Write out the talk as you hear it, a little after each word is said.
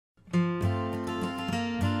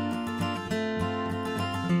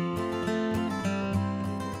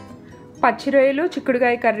పచ్చి రొయ్యలు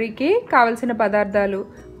చిక్కుడుకాయ కర్రీకి కావలసిన పదార్థాలు: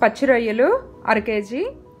 పచ్చి రొయ్యలు 1/2 కేజీ.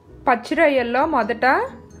 పచ్చి రొయ్యల్లో మొదట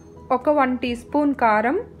ఒక 1 టీ స్పూన్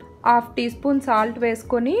కారం, 1/2 టీ స్పూన్ సాల్ట్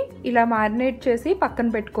వేసుకొని ఇలా మ్యారినేట్ చేసి పక్కన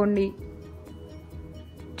పెట్టుకోండి.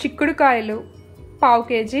 చిక్కుడుకాయలు 1/2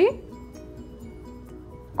 కేజీ.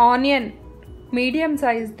 ఆనియన్ మీడియం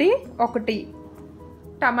సైజ్ది 1,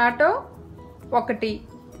 టమాటో 1,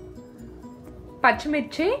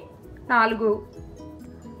 పచ్చిమిర్చి 4,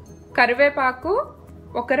 కరివేపాకు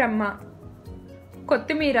 1 రెమ్మ,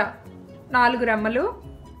 కొత్తిమీర 4 రెమ్మలు.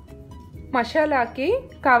 మసాలాకి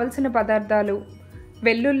కావలసిన పదార్థాలు: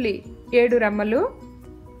 వెల్లుల్లి 7 రెమ్మలు,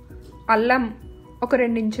 అల్లం 1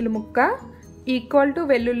 2 ఇంచుల ముక్క ఈక్వల్ టు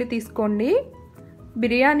వెల్లుల్లి తీసుకోండి,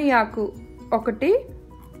 బిర్యానీ ఆకు 1,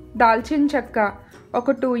 దాల్చిన చెక్క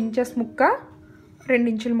 2 ఇంచెస్ ముక్క 2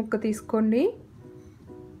 ఇంచుల ముక్క తీసుకోండి,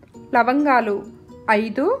 లవంగాలు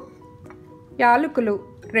 5, యాలకులు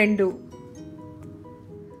 2,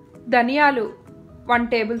 ధనియాలు 1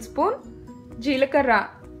 టేబుల్ స్పూన్, జీలకర్ర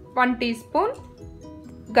 1 టీ స్పూన్,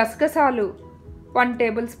 గసగసాలు 1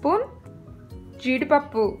 టేబుల్ స్పూన్,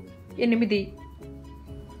 జీడిపప్పు 8.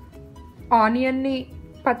 ఆనియన్ని,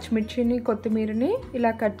 పచ్చిమిర్చిని, కొత్తిమీరని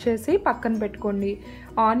ఇలా కట్ చేసి పక్కన పెట్టుకోండి.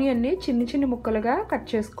 ఆనియన్ని చిన్న ముక్కలుగా కట్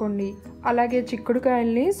చేసుకోండి. అలాగే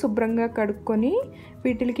చిక్కుడుకాయల్ని శుభ్రంగా కడుక్కొని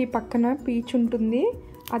వీటికి పక్కన పీచు ఉంటుంది,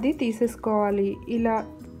 అది తీసేసుకోవాలి. ఇలా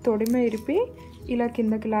తొడిమ ఇరిపి ఇలా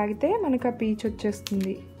కిందకి లాగితే మనకు ఆ పీచు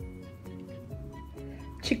వచ్చేస్తుంది.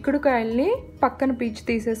 చిక్కుడుకాయల్ని పక్కన పీచు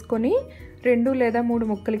తీసేసుకొని 2 లేదా 3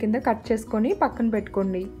 ముక్కల కింద కట్ చేసుకొని పక్కన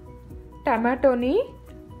పెట్టుకోండి. టమాటోని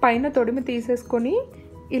పైన తొడిమి తీసేసుకొని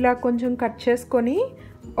ఇలా కొంచెం కట్ చేసుకొని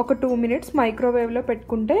ఒక 2 మినిట్స్ మైక్రోవేవ్లో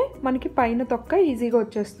పెట్టుకుంటే మనకి పైన తొక్క ఈజీగా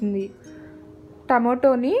వచ్చేస్తుంది.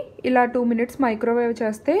 టమాటోని ఇలా 2 మినిట్స్ మైక్రోవేవ్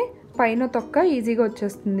చేస్తే పైన తొక్క ఈజీగా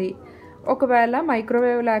వచ్చేస్తుంది. ఒకవేళ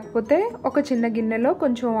మైక్రోవేవ్ లేకపోతే ఒక చిన్న గిన్నెలో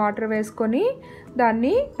కొంచెం వాటర్ వేసుకొని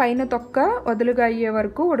దాన్ని పైన తొక్క వదులుగా అయ్యే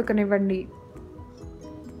వరకు ఉడకనివ్వండి.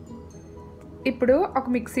 ఇప్పుడు ఒక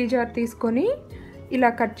మిక్సీ జార్ తీసుకొని ఇలా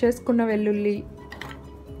కట్ చేసుకున్న వెల్లుల్లి,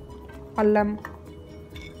 అల్లం,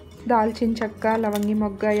 దాల్చిన చెక్క, లవంగి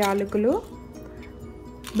మొగ్గ, యాలకులు,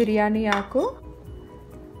 బిర్యానీ ఆకు,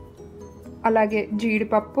 అలాగే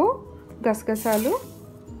జీడిపప్పు, గసగసాలు,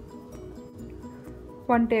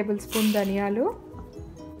 1 టేబుల్ స్పూన్ ధనియాలు,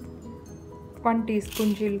 1 టీ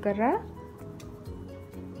స్పూన్ జీలకర్ర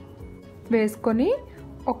వేసుకొని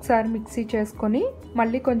ఒకసారి మిక్సీ చేసుకొని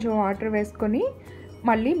మళ్ళీ కొంచెం వాటర్ వేసుకొని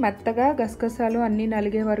మళ్ళీ మెత్తగా గసగసాలు అన్నీ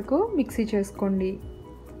నలిగే వరకు మిక్సీ చేసుకోండి.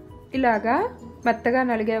 ఇలాగా మెత్తగా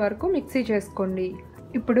నలిగే వరకు మిక్సీ చేసుకోండి.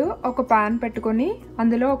 ఇప్పుడు ఒక పాన్ పెట్టుకొని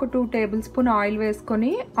అందులో ఒక 2 టేబుల్ స్పూన్ ఆయిల్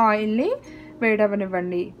వేసుకొని ఆయిల్ని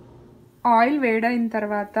వేడవనివ్వండి. ఆయిల్ వేడైన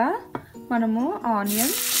తర్వాత మనము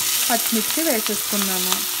ఆనియన్, పచ్చిమిర్చి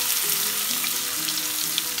వేసేసుకున్నాము.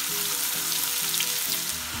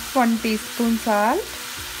 1 టీ స్పూన్ సాల్ట్.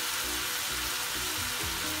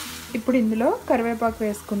 ఇప్పుడు ఇందులో కరివేపాకు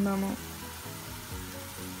వేసుకుందాము.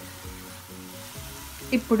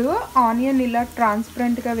 ఇప్పుడు ఆనియన్ ఇలా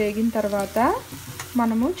ట్రాన్స్పరెంట్గా వేగిన తర్వాత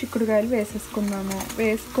మనము చిక్కుడుకాయలు వేసేసుకుందాము.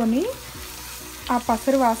 వేసుకొని ఆ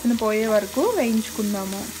పసరు వాసన పోయే వరకు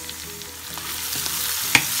వేయించుకుందాము.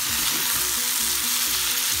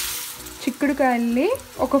 చిక్కుడుకాయల్ని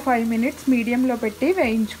ఒక 5 మినిట్స్ మీడియంలో పెట్టి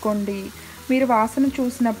వేయించుకోండి. మీరు వాసన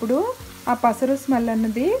చూసినప్పుడు ఆ పసరు స్మెల్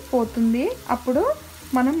అన్నది పోతుంది, అప్పుడు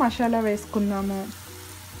మనం మసాలా వేసుకుందాము.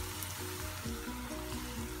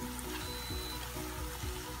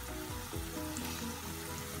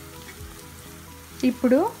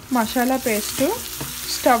 ఇప్పుడు మసాలా పేస్టు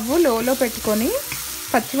స్టవ్ లోలో పెట్టుకొని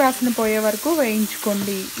పచ్చివాసన పోయే వరకు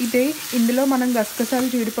వేయించుకోండి. ఇందులో మనం గసగసాలు,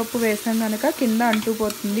 జీడిపప్పు వేసాం కనుక కింద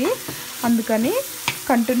అంటుకుపోతుంది, అందుకని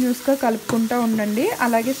కంటిన్యూస్గా కలుపుకుంటూ ఉండండి.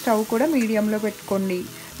 అలాగే స్టవ్ కూడా మీడియంలో పెట్టుకోండి,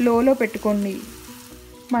 లోలో పెట్టుకోండి.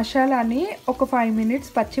 మసాలాని ఒక 5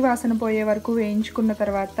 మినిట్స్ పచ్చివాసన పోయే వరకు వేయించుకున్న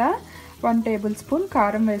తర్వాత 1 టేబుల్ స్పూన్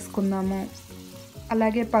కారం వేసుకుందాము.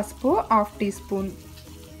 అలాగే పసుపు 1/2 టీ స్పూన్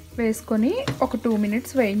వేసుకొని ఒక 2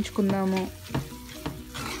 మినిట్స్ వేయించుకుందాము.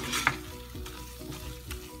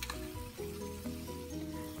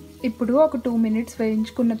 ఇప్పుడు ఒక 2 మినిట్స్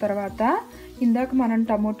వేయించుకున్న తర్వాత ఇందాక మనం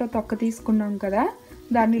టమోటో తొక్క తీసుకున్నాం కదా,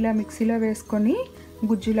 దాన్ని ఇలా మిక్సీలో వేసుకొని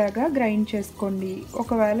గుజ్జులాగా గ్రైండ్ చేసుకోండి.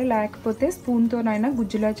 ఒకవేళ లేకపోతే స్పూన్తోనైనా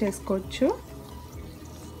గుజ్జులా చేసుకోవచ్చు.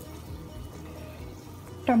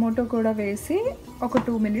 టమోటో కూడా వేసి ఒక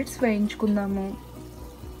 2 మినిట్స్ వేయించుకుందాము.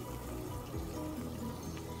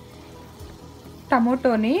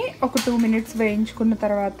 టమోటోని ఒక 2 మినిట్స్ వేయించుకున్న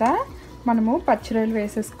తర్వాత మనము పచ్చిరొయ్యలు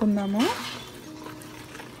వేసేసుకుందాము.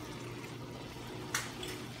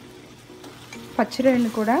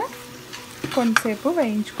 పచ్చిరొయ్యలు కూడా కొంతసేపు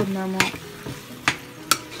వేయించుకుందాము.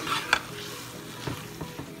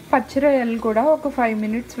 పచ్చి రొయ్యలు కూడా ఒక 5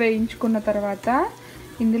 మినిట్స్ వేయించుకున్న తర్వాత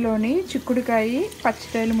ఇందులోని చిక్కుడుకాయ పచ్చి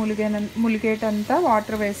రొయ్యలు ములిగేటంతా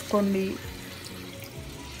వాటర్ వేసుకోండి.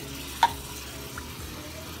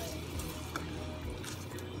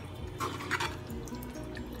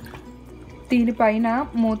 దీనిపైన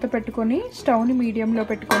మూత పెట్టుకొని స్టవ్ని మీడియంలో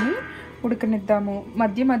పెట్టుకొని ఉడకనిద్దాము.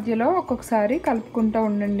 మధ్య మధ్యలో ఒక్కొక్కసారి కలుపుకుంటూ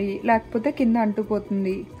ఉండండి, లేకపోతే కింద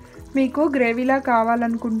అంటుకుపోతుంది. మీకు గ్రేవీలా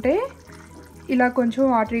కావాలనుకుంటే ఇలా కొంచెం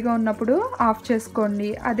వాటరీగా ఉన్నప్పుడు ఆఫ్ చేసుకోండి.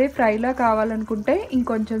 అదే ఫ్రైలా కావాలనుకుంటే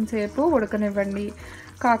ఇంకొంచెం సేపు ఉడకనివ్వండి.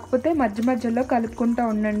 కాకపోతే మధ్య మధ్యలో కలుపుకుంటూ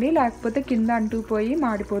ఉండండి, లేకపోతే కింద అంటుకుపోయి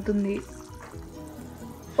మాడిపోతుంది.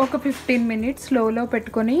 ఒక 15 మినిట్స్ స్లోలో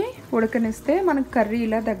పెట్టుకొని ఉడకనిస్తే మనకు కర్రీ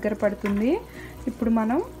ఇలా దగ్గర పడుతుంది. ఇప్పుడు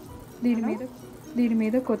మనం దీని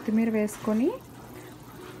మీద కొత్తిమీర వేసుకొని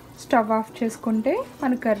స్టవ్ ఆఫ్ చేసుకుంటే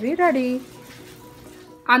మన కర్రీ రెడీ.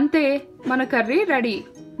 అంతే, మన కర్రీ రెడీ.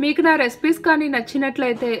 మీకు నా రెసిపీస్ కానీ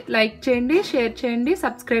నచ్చినట్లయితే లైక్ చేయండి, షేర్ చేయండి,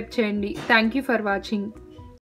 సబ్స్క్రైబ్ చేయండి. Thank you for watching.